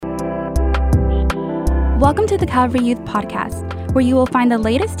Welcome to the Calvary Youth Podcast, where you will find the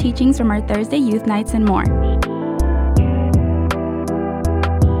latest teachings from our Thursday youth nights and more.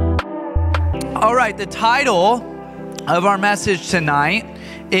 All right, the title of our message tonight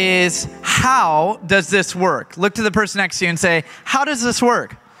is, how does this work? Look to the person next to you and say, how does this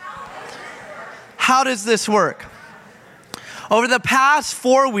work? How does this work? Over the past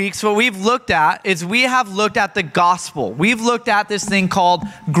 4 weeks, what we've looked at is we have looked at the gospel. We've looked at this thing called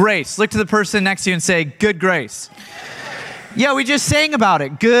grace. Look to the person next to you and say, good grace. Yeah, we just sang about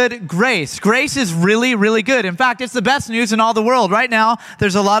it. Good grace. Grace is really, really good. In fact, it's the best news in all the world. Right now,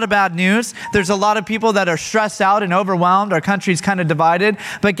 there's a lot of bad news. There's a lot of people that are stressed out and overwhelmed. Our country's kind of divided.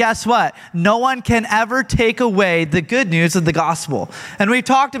 But guess what? No one can ever take away the good news of the gospel. And we've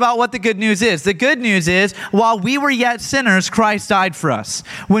talked about what the good news is. The good news is, while we were yet sinners, Christ died for us.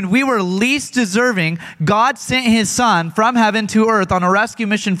 When we were least deserving, God sent his son from heaven to earth on a rescue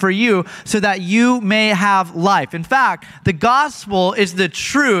mission for you so that you may have life. In fact, the gospel is the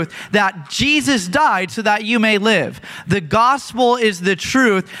truth that Jesus died so that you may live. The gospel is the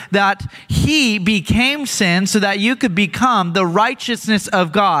truth that he became sin so that you could become the righteousness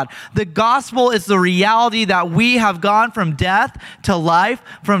of God. The gospel is the reality that we have gone from death to life,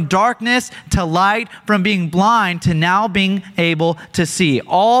 from darkness to light, from being blind to now being able to see,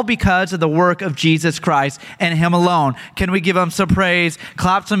 all because of the work of Jesus Christ and him alone. Can we give him some praise,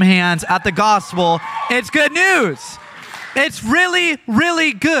 clap some hands at the gospel? It's good news. It's really,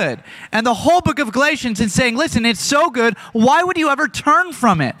 really good. And the whole book of Galatians is saying, listen, it's so good, why would you ever turn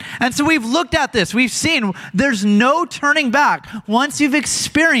from it? And so we've looked at this. We've seen there's no turning back. Once you've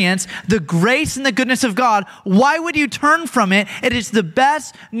experienced the grace and the goodness of God, why would you turn from it? It is the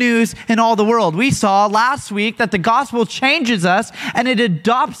best news in all the world. We saw last week that the gospel changes us and it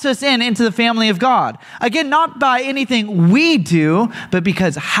adopts us into the family of God. Again, not by anything we do, but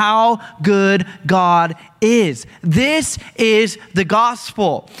because how good God is. This is the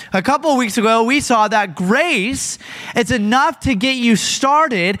gospel. A couple of weeks ago, we saw that grace, it's enough to get you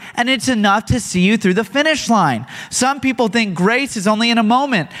started and it's enough to see you through the finish line. Some people think grace is only in a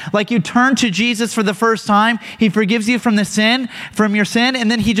moment. Like you turn to Jesus for the first time, he forgives you from your sin, and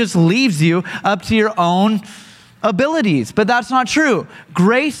then he just leaves you up to your own abilities. But that's not true.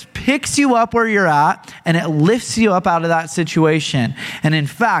 Grace picks you up where you're at and it lifts you up out of that situation. And in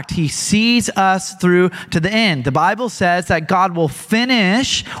fact, he sees us through to the end. The Bible says that God will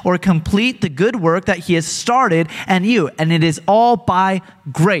finish or complete the good work that he has started in you. And it is all by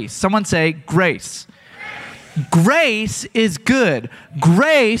grace. Someone say grace. Grace is good.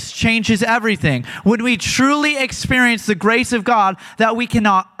 Grace changes everything. When we truly experience the grace of God that we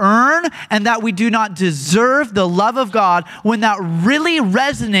cannot earn and that we do not deserve the love of God, when that really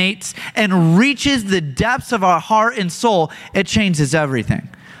resonates and reaches the depths of our heart and soul, it changes everything.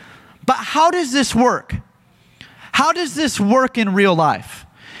 But how does this work? How does this work in real life?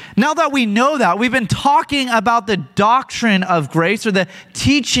 Now that we know that, we've been talking about the doctrine of grace or the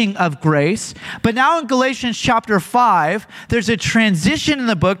teaching of grace. But now in Galatians chapter 5, there's a transition in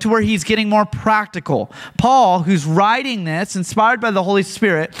the book to where he's getting more practical. Paul, who's writing this, inspired by the Holy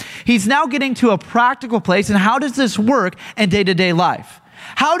Spirit, he's now getting to a practical place. And how does this work in day-to-day life?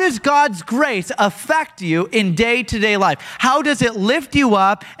 How does God's grace affect you in day-to-day life? How does it lift you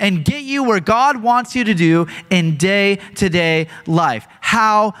up and get you where God wants you to do in day-to-day life?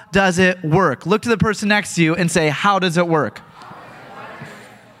 How does it work? Look to the person next to you and say, how does it work?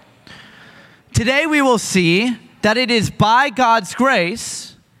 Today we will see that it is by God's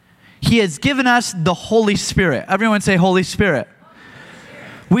grace, he has given us the Holy Spirit. Everyone say Holy Spirit.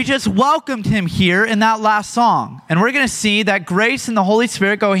 We just welcomed him here in that last song. And we're going to see that grace and the Holy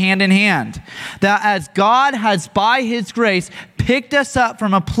Spirit go hand in hand. That as God has, by his grace, picked us up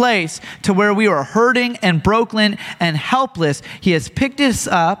from a place to where we were hurting and broken and helpless, he has picked us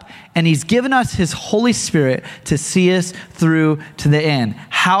up and he's given us his Holy Spirit to see us through to the end.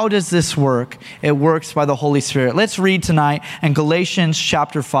 How does this work? It works by the Holy Spirit. Let's read tonight in Galatians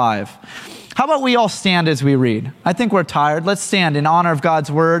chapter 5. How about we all stand as we read? I think we're tired. Let's stand in honor of God's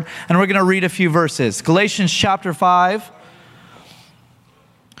word, and we're going to read a few verses. Galatians chapter 5,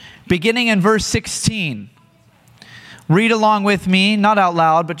 beginning in verse 16. Read along with me, not out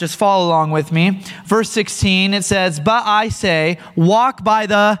loud, but just follow along with me. Verse 16, it says, "But I say, walk by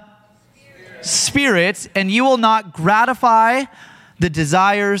the Spirit, and you will not gratify the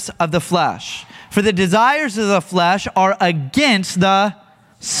desires of the flesh. For the desires of the flesh are against the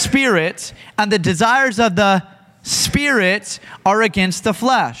Spirit, and the desires of the Spirit are against the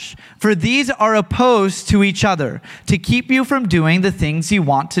flesh. For these are opposed to each other, to keep you from doing the things you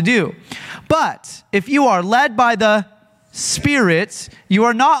want to do. But if you are led by the Spirit, you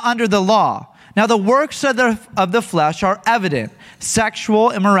are not under the law. Now the works of the flesh are evident: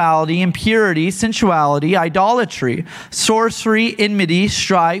 sexual immorality, impurity, sensuality, idolatry, sorcery, enmity,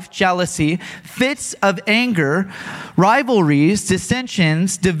 strife, jealousy, fits of anger, rivalries,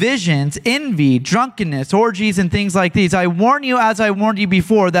 dissensions, divisions, envy, drunkenness, orgies, and things like these. I warn you, as I warned you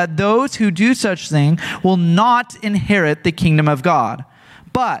before, that those who do such things will not inherit the kingdom of God.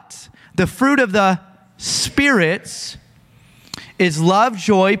 But the fruit of the spirits is love,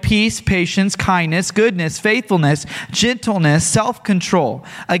 joy, peace, patience, kindness, goodness, faithfulness, gentleness, self-control.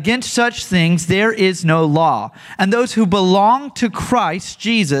 Against such things there is no law. And those who belong to Christ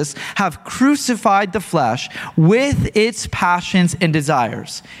Jesus have crucified the flesh with its passions and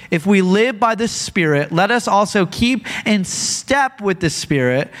desires. If we live by the Spirit, let us also keep in step with the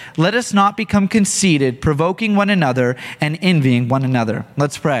Spirit. Let us not become conceited, provoking one another and envying one another.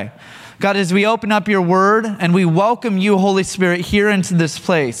 Let's pray. God, as we open up your word and we welcome you, Holy Spirit, here into this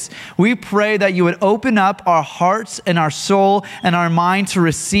place, we pray that you would open up our hearts and our soul and our mind to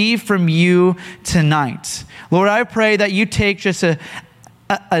receive from you tonight. Lord, I pray that you take just a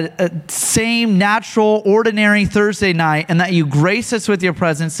same natural, ordinary Thursday night and that you grace us with your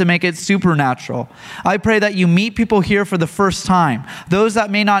presence to make it supernatural. I pray that you meet people here for the first time. Those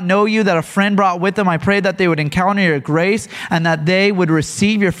that may not know you, that a friend brought with them, I pray that they would encounter your grace and that they would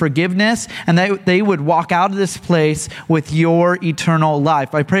receive your forgiveness and that they would walk out of this place with your eternal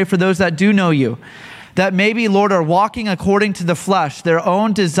life. I pray for those that do know you, that maybe, Lord, are walking according to the flesh, their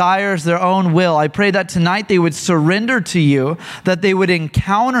own desires, their own will. I pray that tonight they would surrender to you, that they would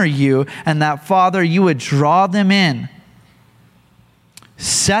encounter you, and that, Father, you would draw them in,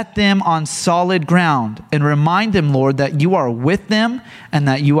 set them on solid ground, and remind them, Lord, that you are with them and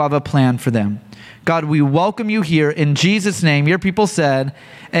that you have a plan for them. God, we welcome you here in Jesus' name. Your people said,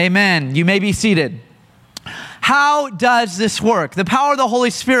 amen. You may be seated. How does this work? The power of the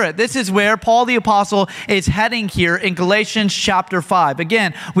Holy Spirit. This is where Paul the Apostle is heading here in Galatians chapter 5.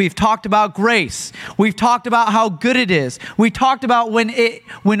 Again, we've talked about grace. We've talked about how good it is. We talked about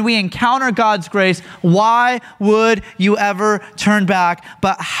when we encounter God's grace, why would you ever turn back?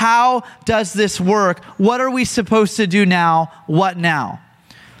 But how does this work? What are we supposed to do now? What now?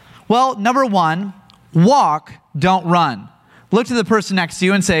 Well, number one, walk, don't run. Look to the person next to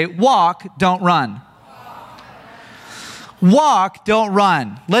you and say, walk, don't run. Walk, don't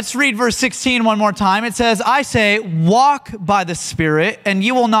run. Let's read verse 16 one more time. It says, I say, walk by the Spirit, and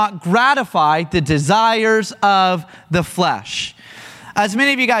you will not gratify the desires of the flesh. As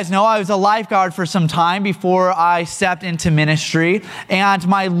many of you guys know, I was a lifeguard for some time before I stepped into ministry, and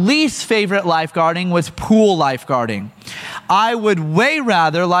my least favorite lifeguarding was pool lifeguarding. I would way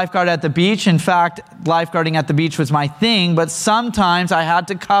rather lifeguard at the beach. In fact, lifeguarding at the beach was my thing, but sometimes I had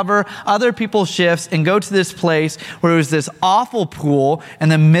to cover other people's shifts and go to this place where it was this awful pool in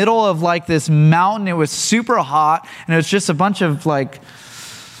the middle of like this mountain. It was super hot, and it was just a bunch of like,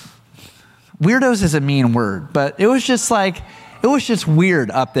 weirdos is a mean word, but it was just weird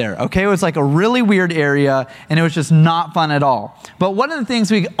up there, okay? It was like a really weird area, and it was just not fun at all. But one of the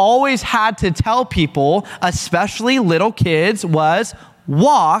things we always had to tell people, especially little kids, was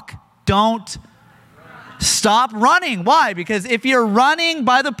walk, don't stop running. Why? Because if you're running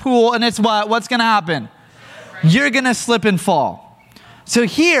by the pool and it's what's going to happen? You're going to slip and fall. So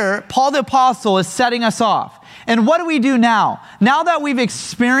here, Paul the Apostle is setting us off. And what do we do now? Now that we've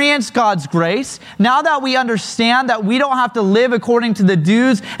experienced God's grace, now that we understand that we don't have to live according to the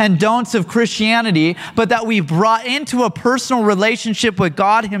do's and don'ts of Christianity, but that we've brought into a personal relationship with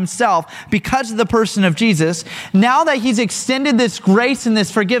God himself because of the person of Jesus, now that he's extended this grace and this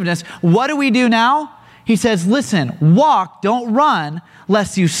forgiveness, what do we do now? He says, listen, walk, don't run,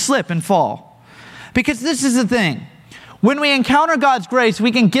 lest you slip and fall. Because this is the thing. When we encounter God's grace,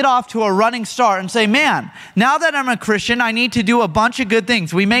 we can get off to a running start and say, man, now that I'm a Christian, I need to do a bunch of good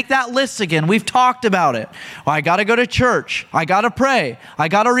things. We make that list again. We've talked about it. Well, I got to go to church. I got to pray. I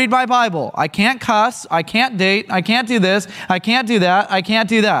got to read my Bible. I can't cuss. I can't date. I can't do this. I can't do that. I can't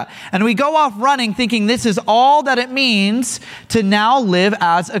do that. And we go off running thinking this is all that it means to now live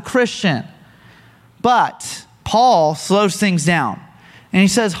as a Christian. But Paul slows things down and he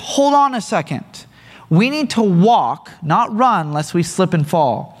says, hold on a second. We need to walk, not run, lest we slip and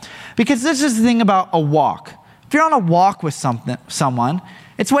fall. Because this is the thing about a walk. If you're on a walk with someone,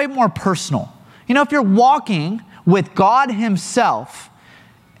 it's way more personal. You know, if you're walking with God himself,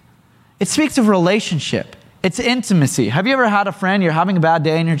 it speaks of relationship. It's intimacy. Have you ever had a friend, you're having a bad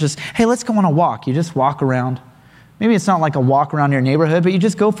day, and you're just, hey, let's go on a walk. You just walk around. maybe it's not like a walk around your neighborhood, but you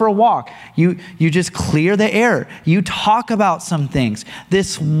just go for a walk. You just clear the air. You talk about some things.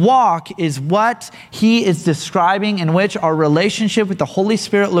 This walk is what he is describing, in which our relationship with the Holy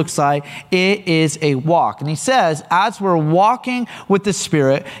Spirit looks like. It is a walk. And he says, as we're walking with the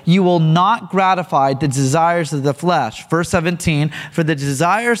Spirit, you will not gratify the desires of the flesh. Verse 17, for the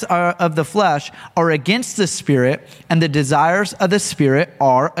desires of the flesh are against the Spirit, and the desires of the Spirit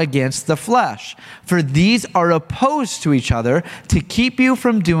are against the flesh. For these are opposed to each other to keep you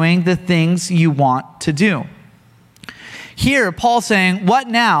from doing the things you want to do. Here, Paul's saying, what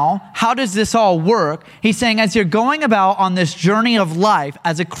now? How does this all work? He's saying, as you're going about on this journey of life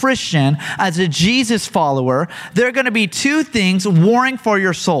as a Christian, as a Jesus follower, there are going to be two things warring for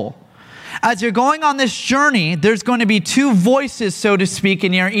your soul. As you're going on this journey, there's going to be two voices, so to speak,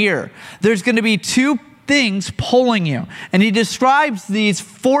 in your ear. There's going to be two things pulling you. And he describes these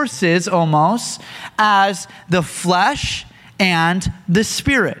forces almost as the flesh and the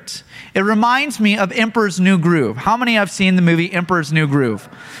Spirit. It reminds me of Emperor's New Groove. How many have seen the movie Emperor's New Groove?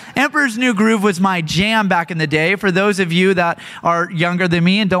 Emperor's New Groove was my jam back in the day. For those of you that are younger than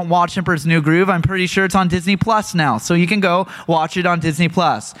me and don't watch Emperor's New Groove, I'm pretty sure it's on Disney Plus now. So you can go watch it on Disney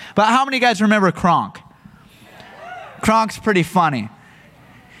Plus. But how many guys remember Kronk? Kronk's pretty funny.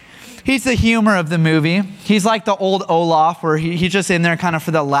 He's the humor of the movie. He's like the old Olaf, where he's just in there kind of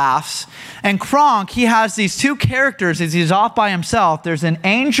for the laughs. And Kronk, he has these two characters as he's off by himself. There's an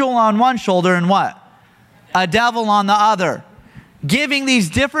angel on one shoulder and what? A devil on the other. Giving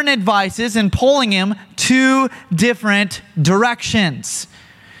these different advices and pulling him two different directions.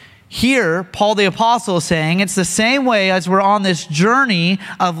 Here, Paul the Apostle is saying it's the same way as we're on this journey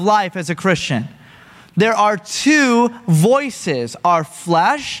of life as a Christian. There are two voices, our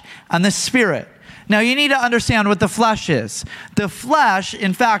flesh and the Spirit. Now, you need to understand what the flesh is. The flesh,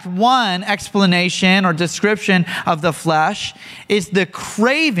 in fact, one explanation or description of the flesh is the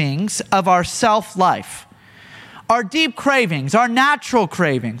cravings of our self-life. Our deep cravings, our natural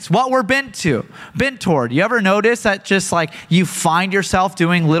cravings, what we're bent toward. You ever notice that just like you find yourself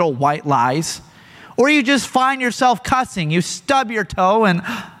doing little white lies? Or you just find yourself cussing. You stub your toe and,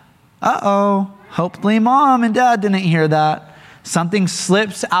 uh-oh. Hopefully mom and dad didn't hear that. Something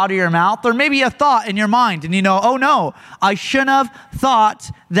slips out of your mouth, or maybe a thought in your mind, and you know, oh no, I shouldn't have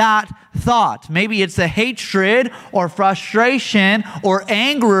thought that thought. Maybe it's the hatred or frustration or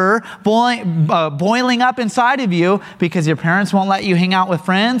anger boiling up inside of you because your parents won't let you hang out with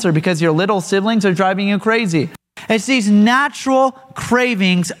friends, or because your little siblings are driving you crazy. It's these natural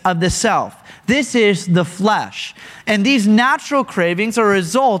cravings of the self. This is the flesh. And these natural cravings are a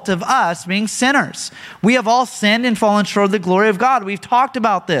result of us being sinners. We have all sinned and fallen short of the glory of God. We've talked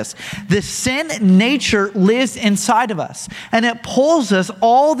about this. The sin nature lives inside of us, and it pulls us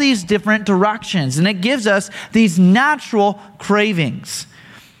all these different directions, and it gives us these natural cravings.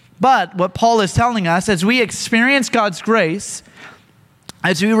 But what Paul is telling us, as we experience God's grace,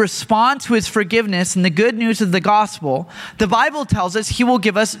 as we respond to his forgiveness and the good news of the gospel, the Bible tells us he will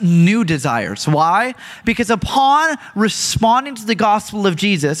give us new desires. Why? Because upon responding to the gospel of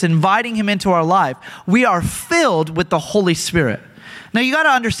Jesus, inviting him into our life, we are filled with the Holy Spirit. Now you got to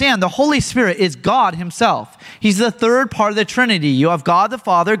understand, the Holy Spirit is God himself. He's the third part of the Trinity. You have God the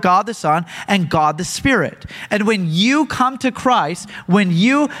Father, God the Son, and God the Spirit. And when you come to Christ, when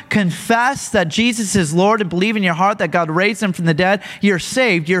you confess that Jesus is Lord and believe in your heart that God raised him from the dead, you're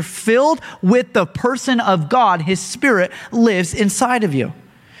saved. You're filled with the person of God. His Spirit lives inside of you.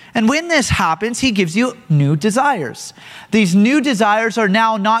 And when this happens, he gives you new desires. These new desires are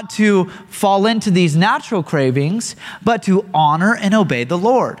now not to fall into these natural cravings, but to honor and obey the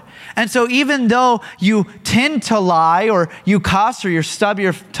Lord. And so even though you tend to lie, or you cuss, or you stub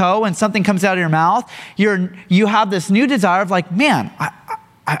your toe and something comes out of your mouth, you have this new desire of like, man,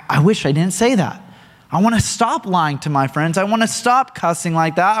 I wish I didn't say that. I want to stop lying to my friends. I want to stop cussing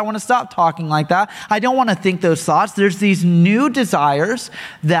like that. I want to stop talking like that. I don't want to think those thoughts. There's these new desires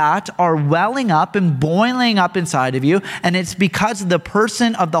that are welling up and boiling up inside of you. And it's because the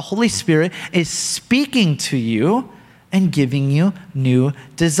person of the Holy Spirit is speaking to you and giving you new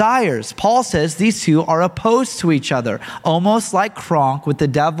desires. Paul says these two are opposed to each other, almost like Kronk with the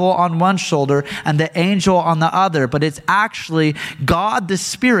devil on one shoulder and the angel on the other. But it's actually God the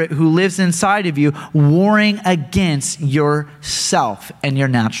Spirit who lives inside of you, warring against yourself and your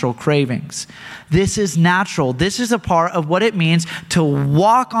natural cravings. This is natural. This is a part of what it means to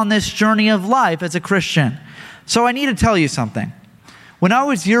walk on this journey of life as a Christian. So I need to tell you something. When I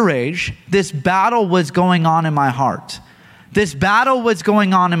was your age, this battle was going on in my heart. This battle was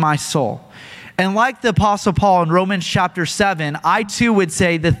going on in my soul. And like the Apostle Paul in Romans chapter 7, I too would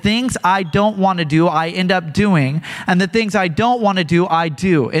say the things I don't want to do, I end up doing, and the things I don't want to do, I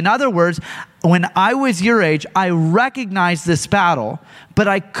do. In other words, when I was your age, I recognized this battle, but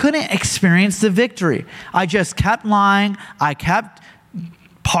I couldn't experience the victory. I just kept lying. I kept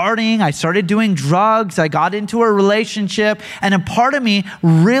partying. I started doing drugs. I got into a relationship. And a part of me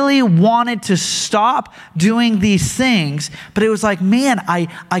really wanted to stop doing these things. But it was like, man,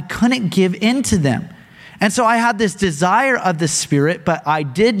 I couldn't give in to them. And so I had this desire of the Spirit, but I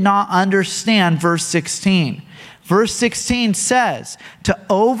did not understand verse 16. Verse 16 says, to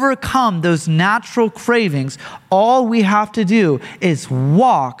overcome those natural cravings, all we have to do is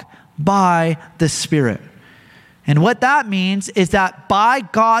walk by the Spirit. And what that means is that by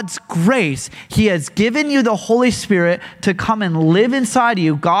God's grace, He has given you the Holy Spirit to come and live inside of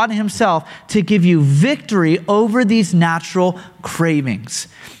you, God Himself, to give you victory over these natural cravings.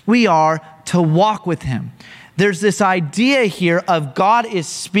 We are to walk with Him. There's this idea here of God is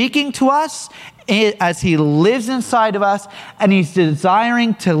speaking to us as He lives inside of us, and He's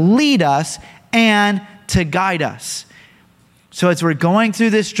desiring to lead us and to guide us. So as we're going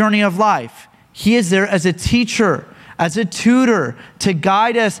through this journey of life, He is there as a teacher, as a tutor, to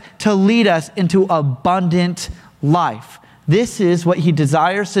guide us, to lead us into abundant life. This is what He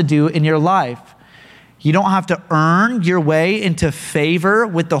desires to do in your life. You don't have to earn your way into favor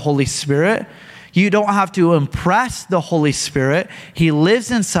with the Holy Spirit. You don't have to impress the Holy Spirit. He lives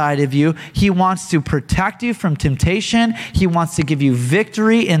inside of you. He wants to protect you from temptation. He wants to give you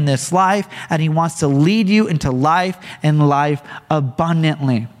victory in this life, and He wants to lead you into life and life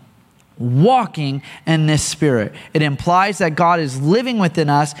abundantly. Walking in this Spirit. It implies that God is living within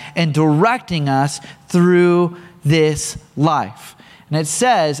us and directing us through this life. And it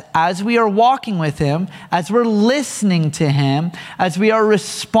says, as we are walking with Him, as we're listening to Him, as we are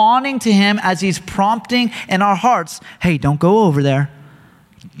responding to Him, as He's prompting in our hearts, hey, don't go over there.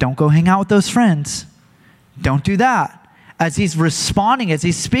 Don't go hang out with those friends. Don't do that. As He's responding, as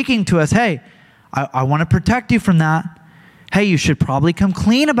He's speaking to us, hey, I want to protect you from that. Hey, you should probably come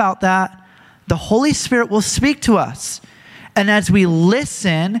clean about that. The Holy Spirit will speak to us. And as we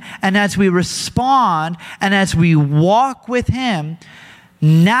listen, and as we respond, and as we walk with Him,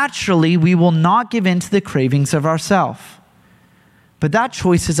 naturally we will not give in to the cravings of ourselves. But that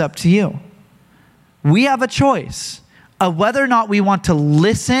choice is up to you. We have a choice of whether or not we want to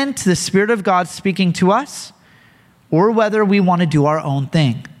listen to the Spirit of God speaking to us, or whether we want to do our own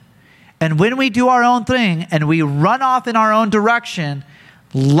thing. And when we do our own thing and we run off in our own direction,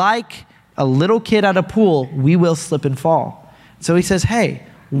 like a little kid at a pool, we will slip and fall. So He says, hey,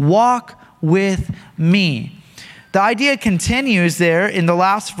 walk with me. The idea continues there in the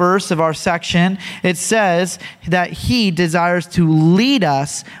last verse of our section. It says that He desires to lead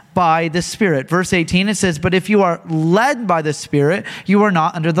us by the Spirit. Verse 18, it says, but if you are led by the Spirit, you are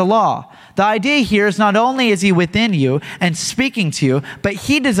not under the law. The idea here is not only is He within you and speaking to you, but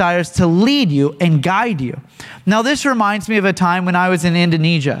He desires to lead you and guide you. Now, this reminds me of a time when I was in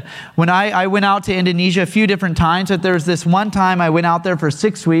Indonesia. When I went out to Indonesia a few different times, but there was this one time I went out there for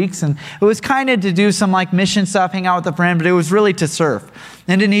 6 weeks, and it was kind of to do some like mission stuff, hang out with a friend, but it was really to surf.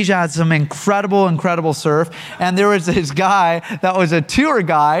 Indonesia has some incredible surf, and there was this guy that was a tour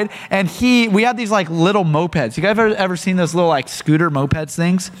guide, and we had these like little mopeds. You guys ever seen those little like scooter mopeds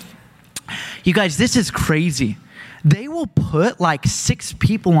things? You guys, this is crazy. They will put like 6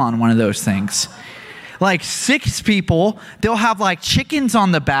 people on one of those things. Like 6 people, they'll have like chickens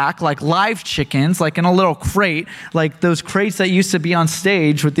on the back, like live chickens, like in a little crate, like those crates that used to be on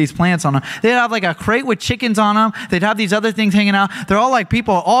stage with these plants on them. They'd have like a crate with chickens on them. They'd have these other things hanging out. They're all like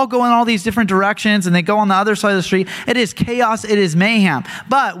people all going all these different directions, and they go on the other side of the street. It is chaos. It is mayhem.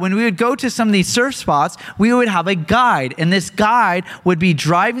 But when we would go to some of these surf spots, we would have a guide, and this guide would be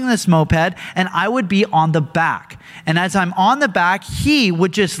driving this moped, and I would be on the back. And as I'm on the back, he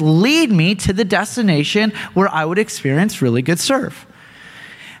would just lead me to the destination where I would experience really good surf.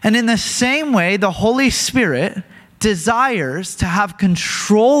 And in the same way, the Holy Spirit desires to have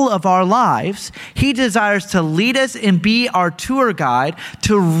control of our lives. He desires to lead us and be our tour guide,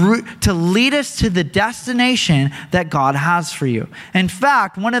 to lead us to the destination that God has for you. In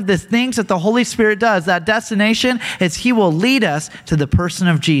fact, one of the things that the Holy Spirit does, that destination, is He will lead us to the person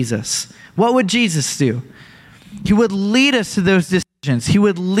of Jesus. What would Jesus do? He would lead us to those decisions. He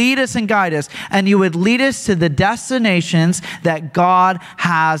would lead us and guide us, and He would lead us to the destinations that God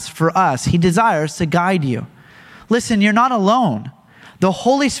has for us. He desires to guide you. Listen, you're not alone. The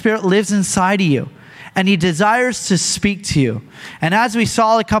Holy Spirit lives inside of you, and He desires to speak to you. And as we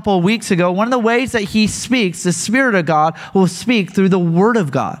saw a couple of weeks ago, one of the ways that He speaks, the Spirit of God will speak through the Word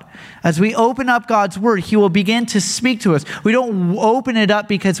of God. As we open up God's word, he will begin to speak to us. We don't open it up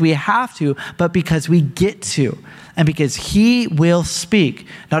because we have to, but because we get to, and because he will speak.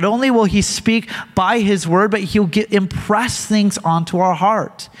 Not only will he speak by his word, but he'll impress things onto our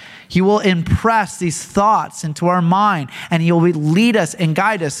heart. He will impress these thoughts into our mind, and he will lead us and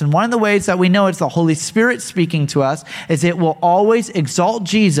guide us. And one of the ways that we know it's the Holy Spirit speaking to us is it will always exalt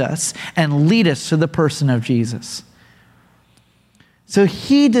Jesus and lead us to the person of Jesus. So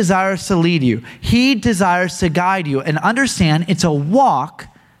he desires to lead you. He desires to guide you. And understand, it's a walk,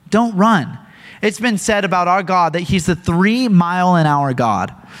 don't run. It's been said about our God that he's the 3-mile-an-hour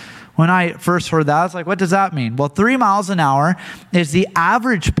God. When I first heard that, I was like, what does that mean? Well, 3 miles an hour is the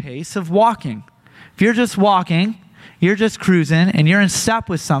average pace of walking. If you're just walking, you're just cruising, and you're in step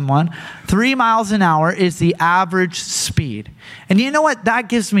with someone, 3 miles an hour is the average speed. And you know what? That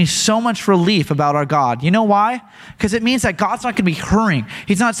gives me so much relief about our God. You know why? Because it means that God's not going to be hurrying.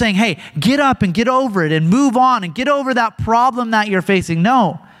 He's not saying, hey, get up and get over it and move on and get over that problem that you're facing.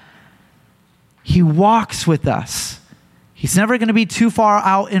 No. He walks with us. He's never going to be too far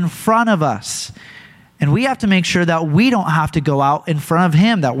out in front of us. And we have to make sure that we don't have to go out in front of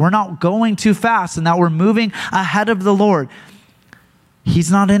him, that we're not going too fast and that we're moving ahead of the Lord.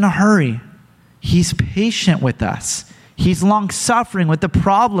 He's not in a hurry. He's patient with us. He's long-suffering with the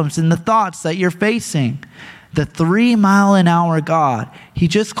problems and the thoughts that you're facing. The 3-mile-an-hour God, he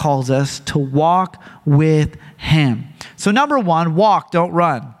just calls us to walk with him. So number 1, walk, don't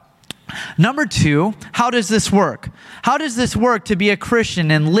run. Number 2, how does this work? How does this work to be a Christian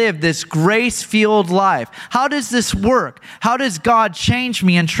and live this grace-filled life? How does this work? How does God change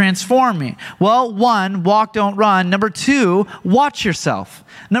me and transform me? Well, 1, walk, don't run. Number 2, watch yourself.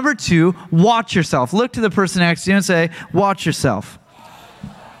 Number 2, watch yourself. Look to the person next to you and say, watch yourself.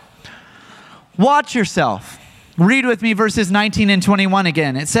 Watch yourself. Read with me verses 19 and 21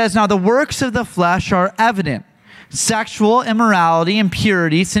 again. It says, now the works of the flesh are evident. Sexual immorality,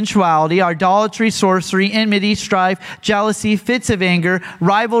 impurity, sensuality, idolatry, sorcery, enmity, strife, jealousy, fits of anger,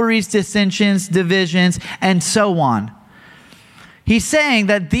 rivalries, dissensions, divisions, and so on. He's saying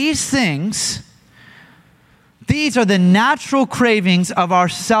that these things, these are the natural cravings of our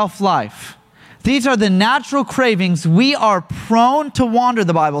self-life. These are the natural cravings. We are prone to wander,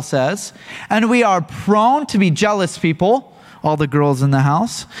 the Bible says, and we are prone to be jealous people, all the girls in the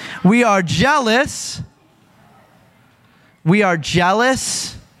house. We are jealous. We are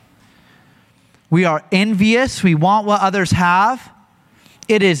jealous. We are envious. We want what others have.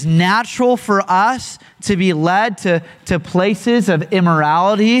 It is natural for us to be led to places of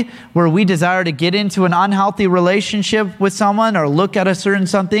immorality where we desire to get into an unhealthy relationship with someone or look at a certain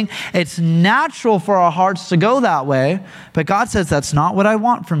something. It's natural for our hearts to go that way, but God says that's not what I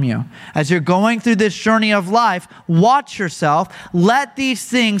want from you. As you're going through this journey of life, watch yourself. Let these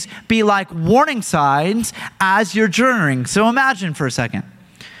things be like warning signs as you're journeying. So imagine for a second.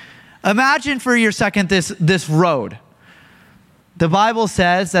 Imagine for your second this road. The Bible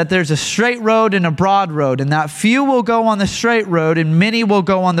says that there's a straight road and a broad road, and that few will go on the straight road and many will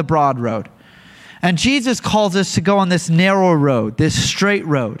go on the broad road. And Jesus calls us to go on this narrow road, this straight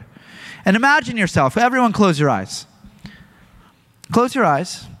road. And imagine yourself, everyone close your eyes. Close your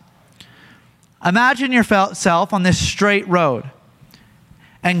eyes. Imagine yourself on this straight road.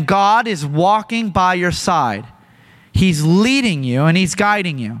 And God is walking by your side. He's leading you and he's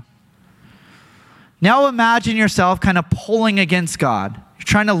guiding you. Now imagine yourself kind of pulling against God. You're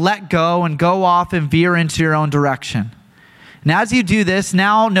trying to let go and go off and veer into your own direction. And as you do this,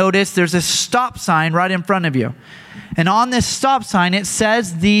 now notice there's a stop sign right in front of you. And on this stop sign, it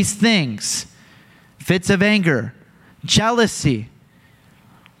says these things: fits of anger, jealousy,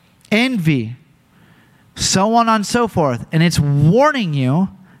 envy, so on and so forth. And it's warning you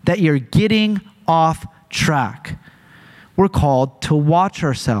that you're getting off track. We're called to watch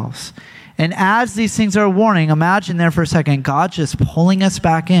ourselves. And as these things are warning, imagine there for a second, God just pulling us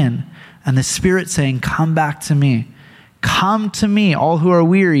back in and the Spirit saying, come back to me. Come to me, all who are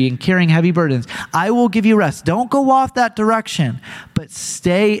weary and carrying heavy burdens. I will give you rest. Don't go off that direction, but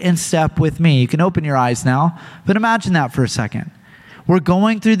stay in step with me. You can open your eyes now, but imagine that for a second. We're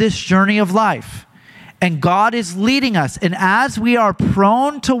going through this journey of life, and God is leading us. And as we are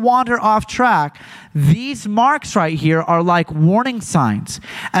prone to wander off track, these marks right here are like warning signs.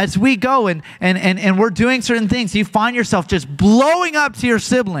 As we go and we're doing certain things, you find yourself just blowing up to your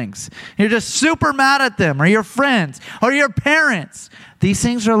siblings. You're just super mad at them, or your friends, or your parents. These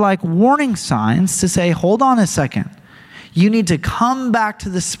things are like warning signs to say, hold on a second. You need to come back to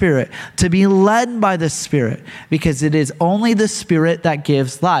the Spirit, to be led by the Spirit, because it is only the Spirit that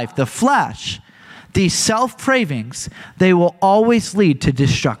gives life. The flesh These self-cravings, they will always lead to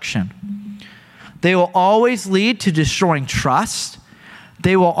destruction. They will always lead to destroying trust.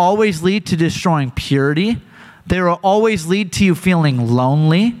 They will always lead to destroying purity. They will always lead to you feeling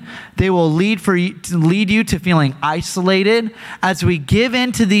lonely. They will lead you to feeling isolated. As we give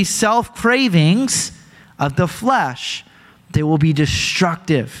in to these self-cravings of the flesh, they will be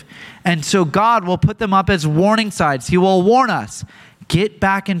destructive. And so God will put them up as warning signs. He will warn us, get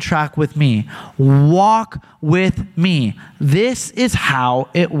back in track with me. Walk with me. This is how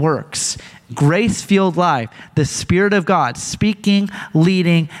it works. Grace-filled life, the Spirit of God speaking,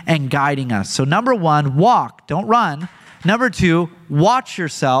 leading, and guiding us. So number 1, walk, don't run. Number 2, watch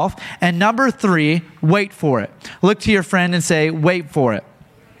yourself. And number 3, wait for it. Look to your friend and say, wait for it.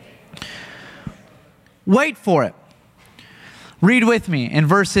 Wait for it. Read with me in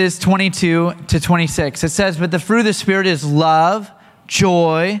verses 22 to 26. It says, but the fruit of the Spirit is love,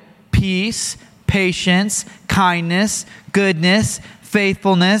 joy, peace, patience, kindness, goodness,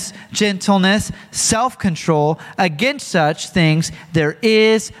 faithfulness, gentleness, self-control. Against such things there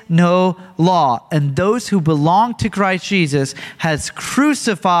is no law. And those who belong to Christ Jesus has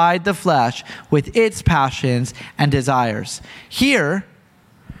crucified the flesh with its passions and desires. Here,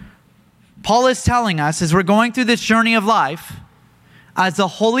 Paul is telling us, as we're going through this journey of life, as the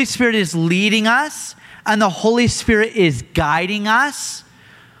Holy Spirit is leading us and the Holy Spirit is guiding us,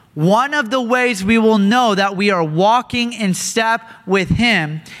 one of the ways we will know that we are walking in step with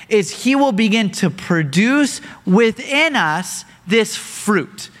Him is He will begin to produce within us this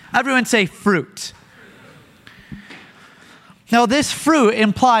fruit. Everyone say fruit. Now this fruit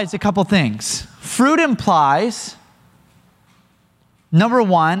implies a couple things. Fruit implies, number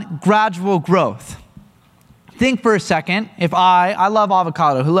 1, gradual growth. Think for a second, if I love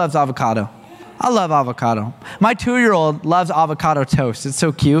avocado. Who loves avocado? I love avocado. My 2-year-old loves avocado toast. It's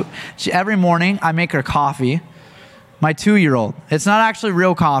so cute. Every morning I make her coffee. My 2-year-old. It's not actually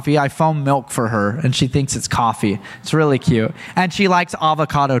real coffee. I foam milk for her and she thinks it's coffee. It's really cute. And she likes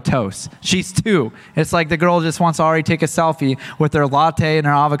avocado toast. She's 2. It's like the girl just wants to already take a selfie with her latte and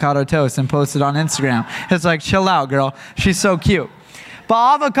her avocado toast and post it on Instagram. It's like, chill out, girl. She's so cute.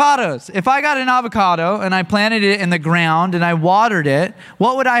 But avocados, if I got an avocado and I planted it in the ground and I watered it,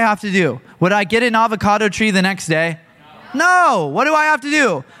 what would I have to do? Would I get an avocado tree the next day? No. What do I have to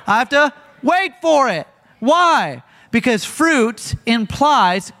do? I have to wait for it. Why? Because fruit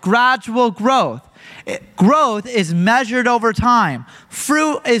implies gradual growth. Growth is measured over time.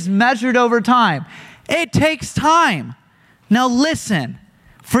 Fruit is measured over time. It takes time. Now listen,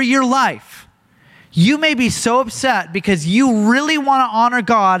 for your life, you may be so upset because you really want to honor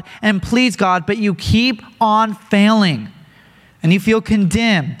God and please God, but you keep on failing. And you feel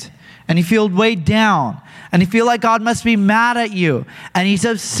condemned. And you feel weighed down. And you feel like God must be mad at you. And He's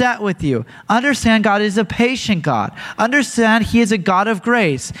upset with you. Understand God is a patient God. Understand He is a God of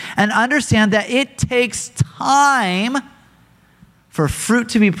grace. And understand that it takes time for fruit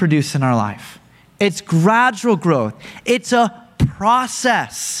to be produced in our life. It's gradual growth. It's a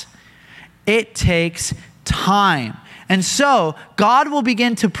process. It takes time. And so God will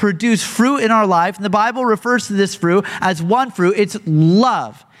begin to produce fruit in our life. And the Bible refers to this fruit as one fruit. It's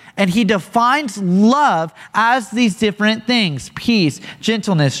love. And He defines love as these different things: peace,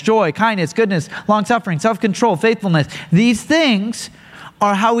 gentleness, joy, kindness, goodness, long-suffering, self-control, faithfulness. These things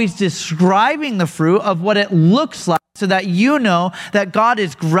are how He's describing the fruit of what it looks like, so that you know that God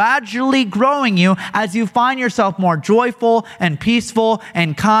is gradually growing you as you find yourself more joyful and peaceful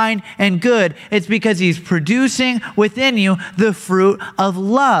and kind and good. It's because He's producing within you the fruit of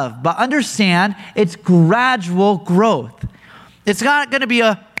love. But understand, it's gradual growth. It's not going to be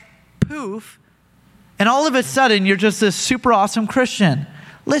a poof, and all of a sudden you're just this super awesome Christian.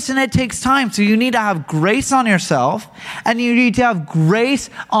 Listen, it takes time. So you need to have grace on yourself and you need to have grace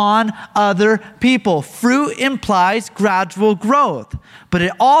on other people. Fruit implies gradual growth, but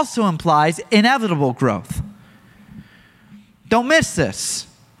it also implies inevitable growth. Don't miss this.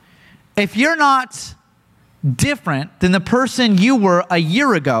 If you're not different than the person you were a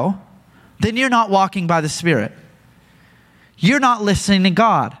year ago, then you're not walking by the Spirit. You're not listening to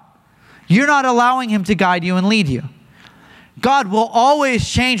God. You're not allowing Him to guide you and lead you. God will always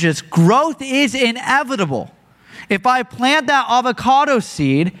change us. Growth is inevitable. If I plant that avocado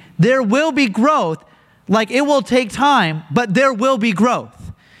seed, there will be growth. Like, it will take time, but there will be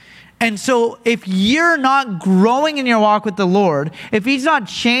growth. And so if you're not growing in your walk with the Lord, if He's not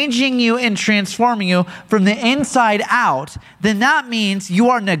changing you and transforming you from the inside out, then that means you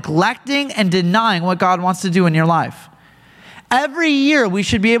are neglecting and denying what God wants to do in your life. Every year, we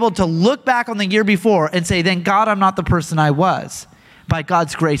should be able to look back on the year before and say, thank God I'm not the person I was. By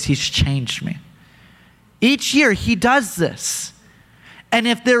God's grace, He's changed me. Each year he does this. And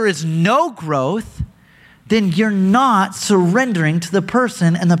if there is no growth, then you're not surrendering to the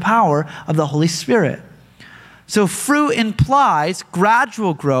person and the power of the Holy Spirit. So fruit implies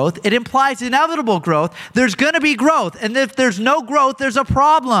gradual growth. It implies inevitable growth. There's going to be growth. And if there's no growth, there's a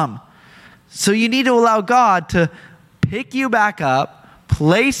problem. So you need to allow God to pick you back up,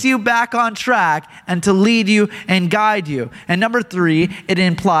 place you back on track, and to lead you and guide you. And number 3, it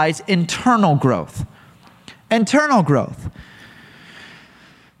implies internal growth. Internal growth.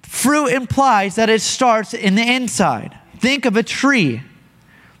 Fruit implies that it starts in the inside. Think of a tree.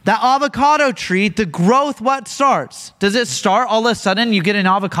 That avocado tree, the growth, what starts? Does it start all of a sudden you get an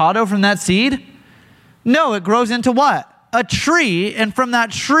avocado from that seed? No, it grows into what? A tree, and from that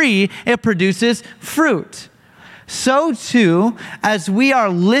tree, it produces fruit. So too, as we are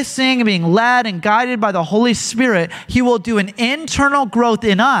listening, being led and guided by the Holy Spirit, he will do an internal growth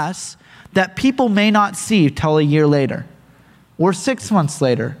in us that people may not see till a year later, or 6 months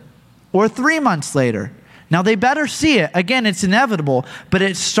later, or 3 months later. Now, they better see it. Again, it's inevitable, but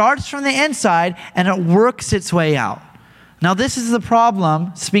it starts from the inside and it works its way out. Now, this is the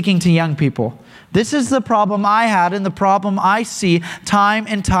problem, speaking to young people. This is the problem I had and the problem I see time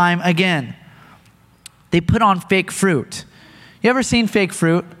and time again. They put on fake fruit. You ever seen fake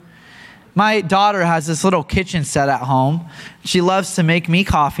fruit? My daughter has this little kitchen set at home. She loves to make me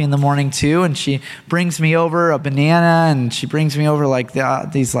coffee in the morning too, and she brings me over a banana, and she brings me over like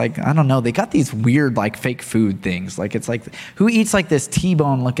these, like, I don't know, they got these weird like fake food things. Like, it's like, who eats like this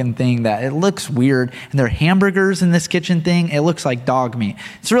T-bone looking thing that it looks weird, and there are hamburgers in this kitchen thing. It looks like dog meat.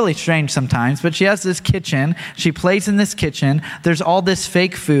 It's really strange sometimes, but she has this kitchen. She plays in this kitchen. There's all this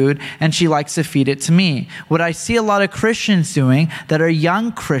fake food, and she likes to feed it to me. What I see a lot of Christians doing that are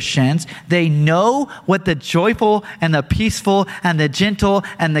young Christians, they know what the joyful and the peaceful and the gentle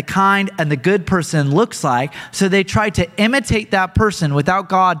and the kind and the good person looks like, so they try to imitate that person without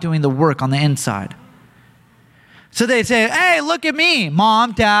God doing the work on the inside. So they say, hey, look at me,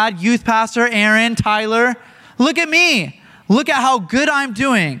 mom, dad, youth pastor, Aaron, Tyler. Look at me. Look at how good I'm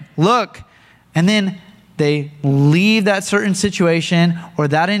doing. Look. And then they leave that certain situation or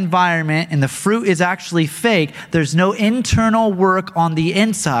that environment, and the fruit is actually fake. There's no internal work on the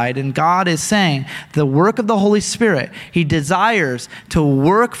inside. And God is saying the work of the Holy Spirit, he desires to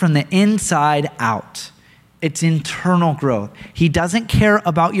work from the inside out. It's internal growth. He doesn't care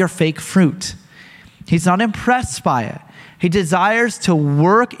about your fake fruit. He's not impressed by it. He desires to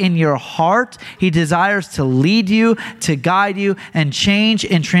work in your heart. He desires to lead you, to guide you, and change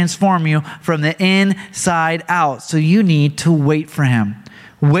and transform you from the inside out. So you need to wait for him.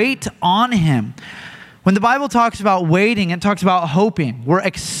 Wait on him. When the Bible talks about waiting, it talks about hoping. We're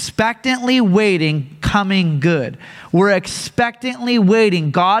expectantly waiting coming good. We're expectantly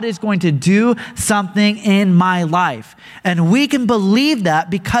waiting. God is going to do something in my life. And we can believe that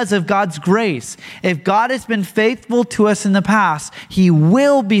because of God's grace. If God has been faithful to us in the past, he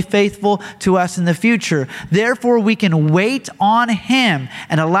will be faithful to us in the future. Therefore, we can wait on him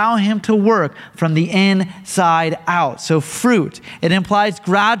and allow him to work from the inside out. So fruit, it implies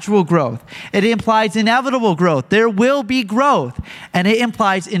gradual growth. It implies inevitable growth. There will be growth. And it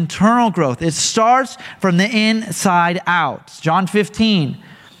implies internal growth. It starts from the inside out. John 15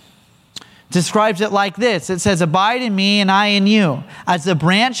 describes it like this. It says, abide in me and I in you. As the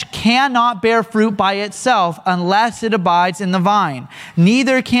branch cannot bear fruit by itself unless it abides in the vine.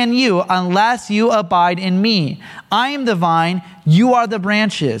 Neither can you unless you abide in me. I am the vine, you are the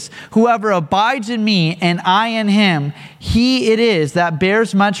branches. Whoever abides in me and I in him, he it is that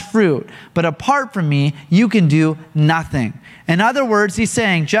bears much fruit. But apart from me, you can do nothing. In other words, he's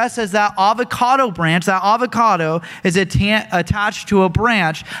saying, just as that avocado branch, that avocado is attached to a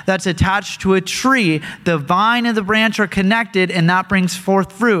branch that's attached to a tree, the vine and the branch are connected, and that brings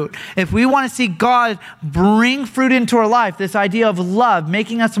forth fruit. If we want to see God bring fruit into our life, this idea of love,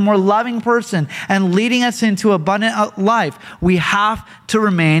 making us a more loving person and leading us into abundant life, we have to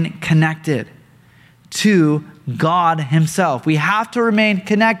remain connected to God himself. We have to remain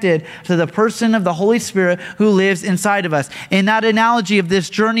connected to the person of the Holy Spirit who lives inside of us. In that analogy of this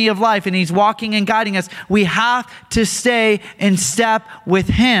journey of life, and he's walking and guiding us, we have to stay in step with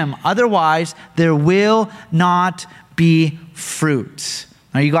him. Otherwise, there will not be fruit.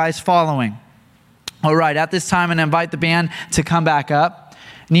 Are you guys following? All right, at this time, I'm going to invite the band to come back up.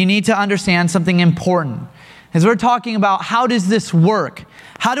 And you need to understand something important. As we're talking about how does this work?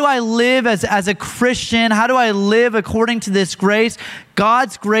 How do I live as a Christian? How do I live according to this grace?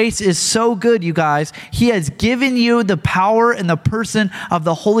 God's grace is so good, you guys. He has given you the power and the person of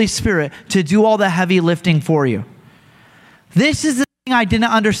the Holy Spirit to do all the heavy lifting for you. This is the thing I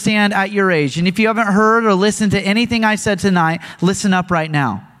didn't understand at your age. And if you haven't heard or listened to anything I said tonight, listen up right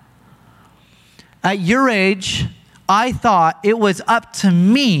now. At your age, I thought it was up to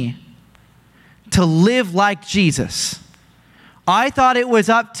me to live like Jesus. I thought it was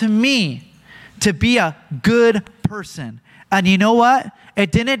up to me to be a good person. And you know what?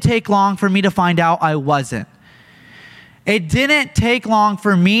 It didn't take long for me to find out I wasn't. It didn't take long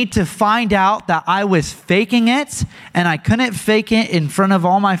for me to find out that I was faking it, and I couldn't fake it in front of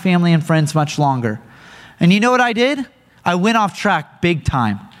all my family and friends much longer. And you know what I did? I went off track big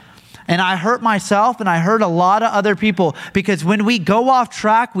time. And I hurt myself, and I hurt a lot of other people, because when we go off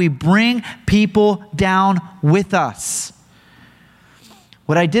track, we bring people down with us.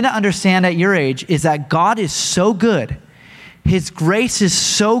 What I didn't understand at your age is that God is so good. His grace is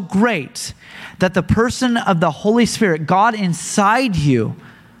so great that the person of the Holy Spirit, God inside you,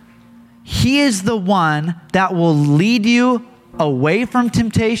 He is the one that will lead you away from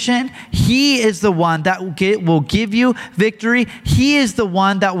temptation. He is the one that will give you victory. He is the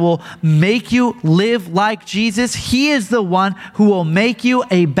one that will make you live like Jesus. He is the one who will make you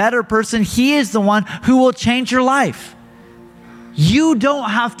a better person. He is the one who will change your life. You don't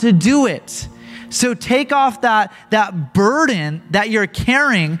have to do it. So take off that burden that you're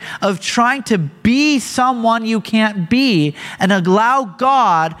carrying of trying to be someone you can't be, and allow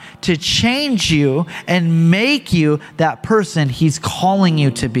God to change you and make you that person He's calling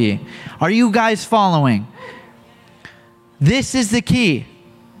you to be. Are you guys following? This is the key.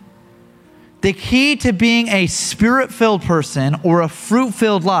 The key to being a spirit-filled person or a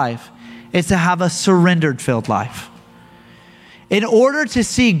fruit-filled life is to have a surrendered-filled life. In order to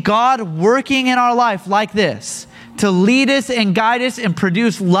see God working in our life like this, to lead us and guide us and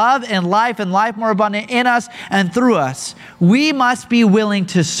produce love and life more abundant in us and through us, we must be willing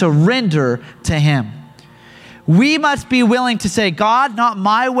to surrender to Him. We must be willing to say, God, not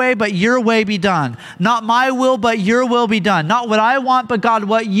my way, but your way be done. Not my will, but your will be done. Not what I want, but God,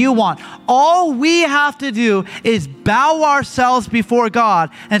 what you want. All we have to do is bow ourselves before God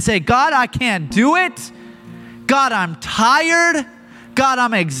and say, God, I can't do it. God, I'm tired. God,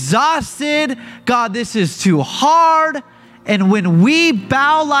 I'm exhausted. God, this is too hard. And when we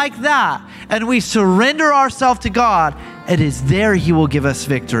bow like that and we surrender ourselves to God, it is there He will give us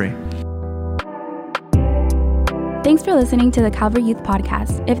victory. Thanks for listening to the Calvary Youth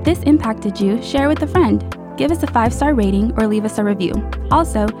Podcast. If this impacted you, share with a friend. Give us a 5-star rating or leave us a review.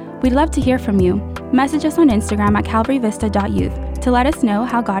 Also, we'd love to hear from you. Message us on Instagram at calvaryvista.youth to let us know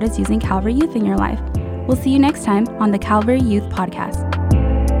how God is using Calvary Youth in your life. We'll see you next time on the Calvary Youth Podcast.